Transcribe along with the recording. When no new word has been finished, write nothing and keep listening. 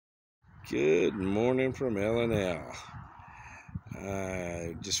Good morning from L&L.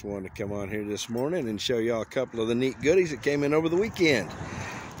 I just wanted to come on here this morning and show y'all a couple of the neat goodies that came in over the weekend.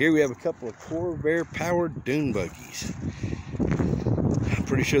 Here we have a couple of Corvair powered dune buggies. I'm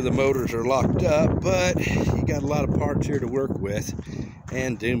pretty sure the motors are locked up, but you got a lot of parts here to work with,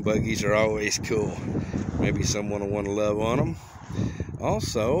 and dune buggies are always cool. Maybe someone will want to love on them.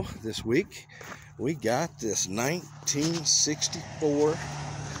 Also, this week we got this 1964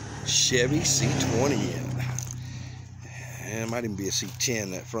 Chevy C20 in. And it might even be a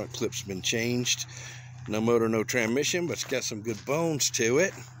C10. That front clip's been changed. No motor, no transmission, but it's got some good bones to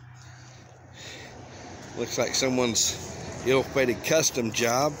it. Looks like someone's ill-fated custom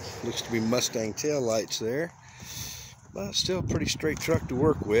job. Looks to be Mustang tail lights there. But still a pretty straight truck to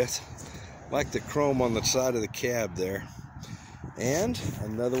work with. Like the chrome on the side of the cab there. And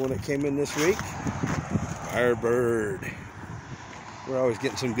another one that came in this week, Firebird. We're always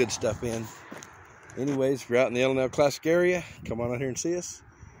getting some good stuff in. Anyways, if you're out in the L&L Classic area, come on out here and see us.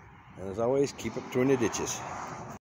 And as always, keep it between the ditches.